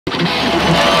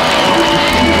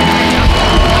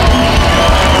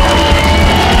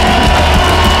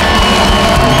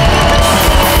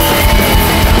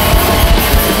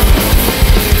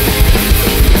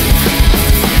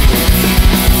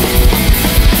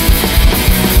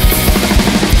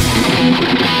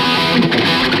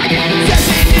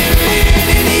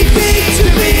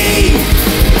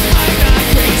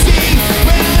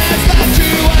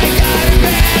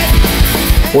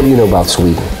you know about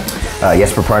Sweden?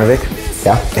 Jesper Parnevik.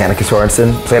 Yeah. Annika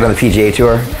Sorensen. Played on the PGA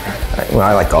Tour. Well,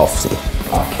 I like golf, see.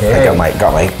 Okay. I got my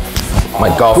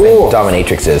golf and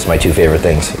dominatrixes, my two favorite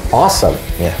things. Awesome.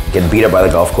 Yeah, getting beat up by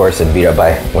the golf course and beat up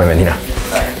by women, you know.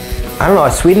 I don't know,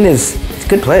 Sweden it's a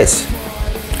good place.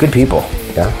 Good people.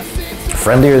 Yeah.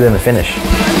 Friendlier than the Finnish.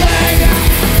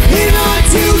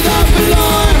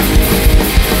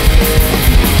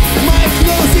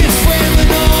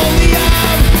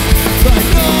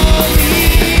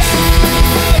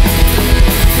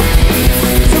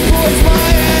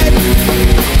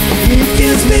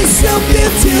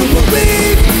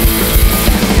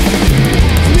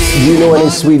 Do you know any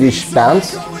Swedish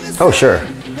bands? Oh, sure.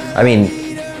 I mean,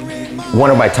 one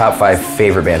of my top 5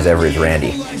 favorite bands ever is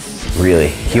Randy. Really.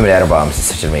 Human Atom Bombs is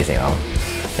such an amazing album.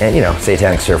 And, you know,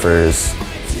 Satanic Surfers,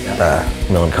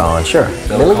 Millencolin, sure.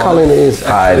 Millencolin is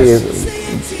actually,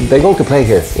 they're going to play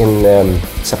here in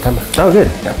September. Oh, good.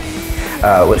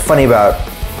 Yeah. What's funny about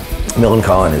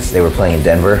Millencolin is they were playing in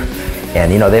Denver,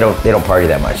 and, you know, they don't party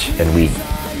that much, and we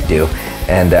do.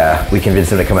 And we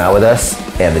convinced him to come out with us,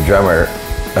 and the drummer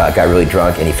got really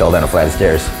drunk and he fell down a flight of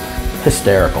stairs.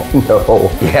 Hysterical. No.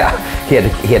 Yeah, he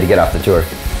had to get off the tour.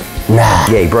 Nah.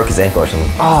 Yeah, he broke his ankle or something.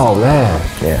 Oh man.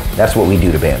 Yeah, that's what we do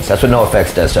to bands. That's what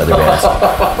NOFX does to other bands.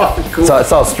 Cool. So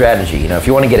it's all strategy. You know, if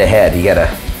you want to get ahead, you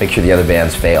gotta make sure the other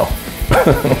bands fail.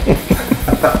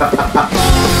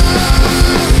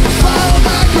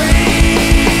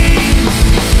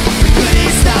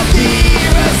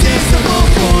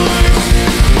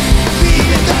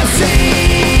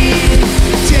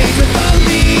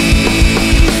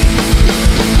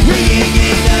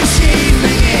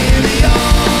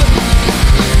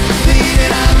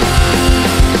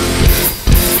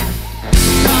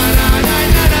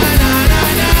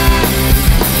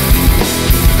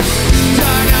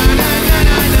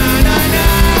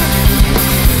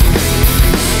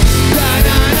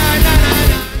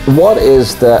 What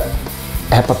is the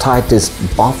hepatitis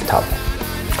bathtub?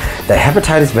 The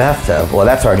hepatitis bathtub, well,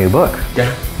 that's our new book. Yeah.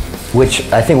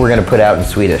 Which I think we're going to put out in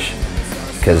Swedish,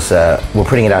 because we're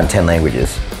putting it out in 10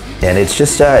 languages. And it's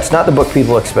just, it's not the book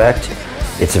people expect.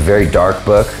 It's a very dark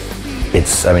book.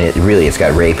 It's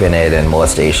got rape in it and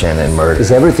molestation and murder.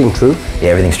 Is everything true? Yeah,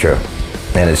 everything's true.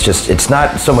 And it's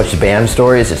not so much band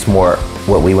stories, it's more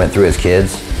what we went through as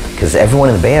kids. Because everyone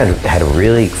in the band had a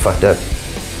really fucked up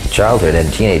childhood and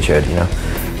teenagehood, you know.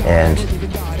 And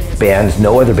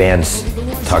no other bands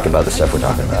talk about the stuff we're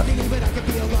talking about.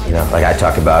 You know, like I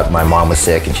talk about my mom was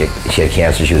sick and she had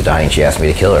cancer, she was dying, she asked me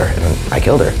to kill her, and I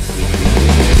killed her.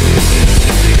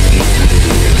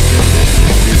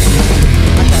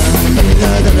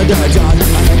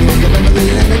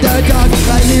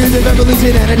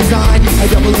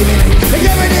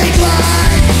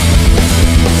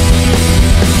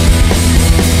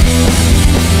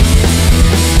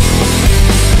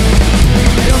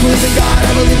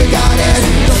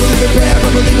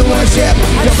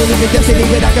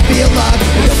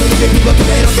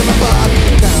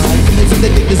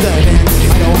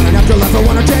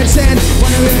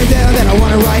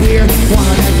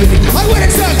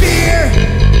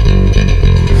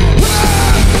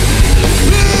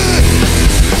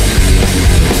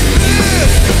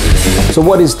 So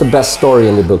what is the best story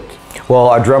in the book? Well,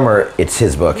 our drummer, it's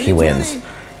his book, he wins.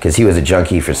 Because he was a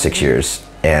junkie for 6 years,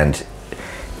 and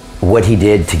what he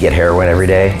did to get heroin every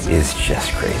day is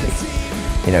just crazy.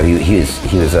 You know, he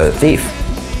was a thief,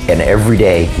 and every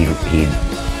day he'd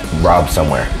rob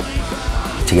somewhere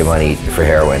to get money for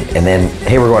heroin. And then,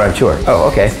 hey, we're going on tour. Oh,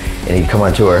 okay. And he'd come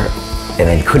on tour, and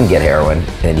then he couldn't get heroin,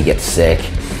 and then he'd get sick.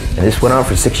 And this went on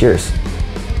for 6 years.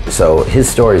 So his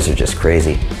stories are just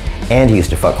crazy. And he used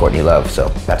to fuck Courtney Love, so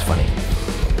that's funny.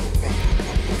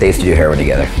 They used to do heroin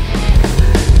together.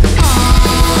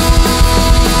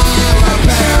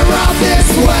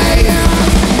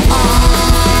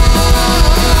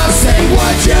 Say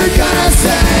what you're gonna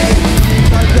say,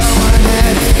 but go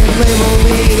ahead and label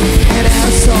me an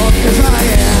asshole, 'cause I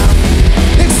am.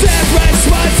 Accept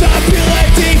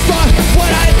responsibility for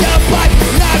what I do, but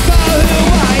not for who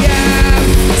I am.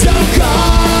 Don't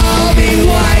call me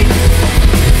white.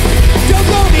 Don't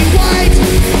call me white.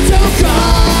 Don't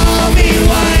call me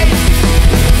white.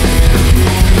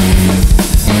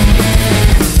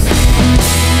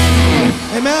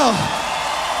 Hey Mel.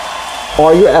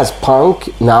 Are you as punk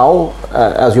now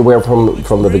as you were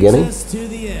from the beginning?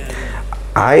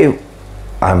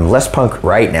 I'm less punk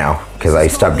right now because I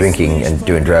stopped drinking and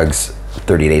doing drugs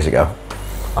 30 days ago.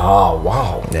 Oh,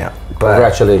 wow. Yeah. But,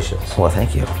 congratulations. Well,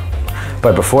 thank you.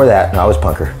 But before that, no, I was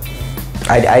punker.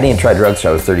 I didn't try drugs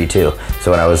until I was 32.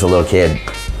 So when I was a little kid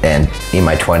and in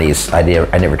my 20s, I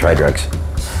never tried drugs.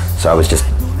 So I was just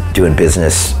doing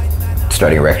business,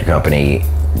 starting a record company,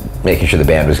 making sure the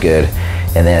band was good.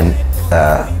 And then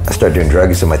I started doing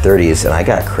drugs in my 30s, and I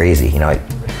got crazy. You know, I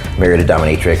married a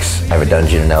dominatrix. I have a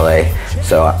dungeon in LA.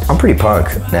 So I'm pretty punk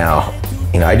now.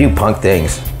 You know, I do punk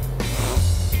things.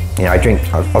 You know,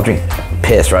 I'll drink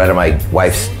piss right out of my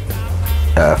wife's,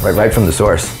 right from the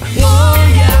source.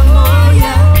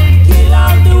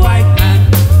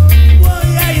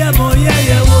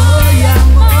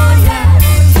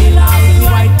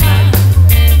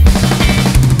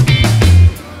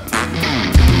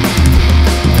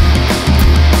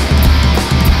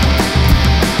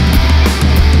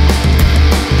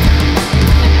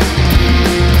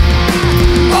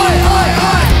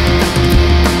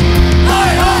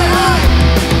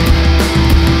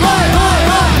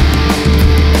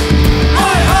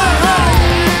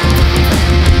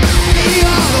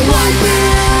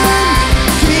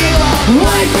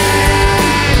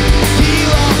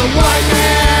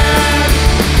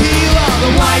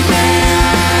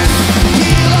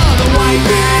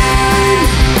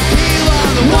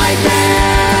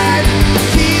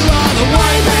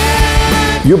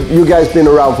 You guys been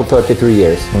around for 33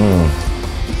 years.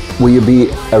 Will you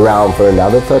be around for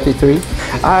another 33?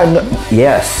 No,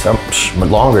 yes,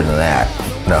 longer than that.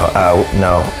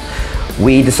 No.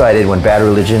 We decided when Bad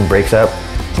Religion breaks up,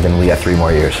 then we got 3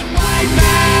 more years. Thank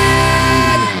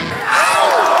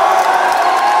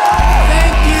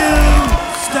you,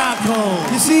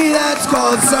 Stockholm. You see, that's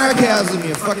called sarcasm,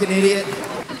 you fucking idiot.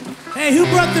 Hey, who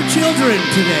brought their children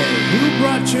today? Who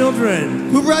brought children?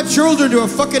 Who brought children to a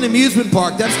fucking amusement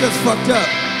park? That's fucked up.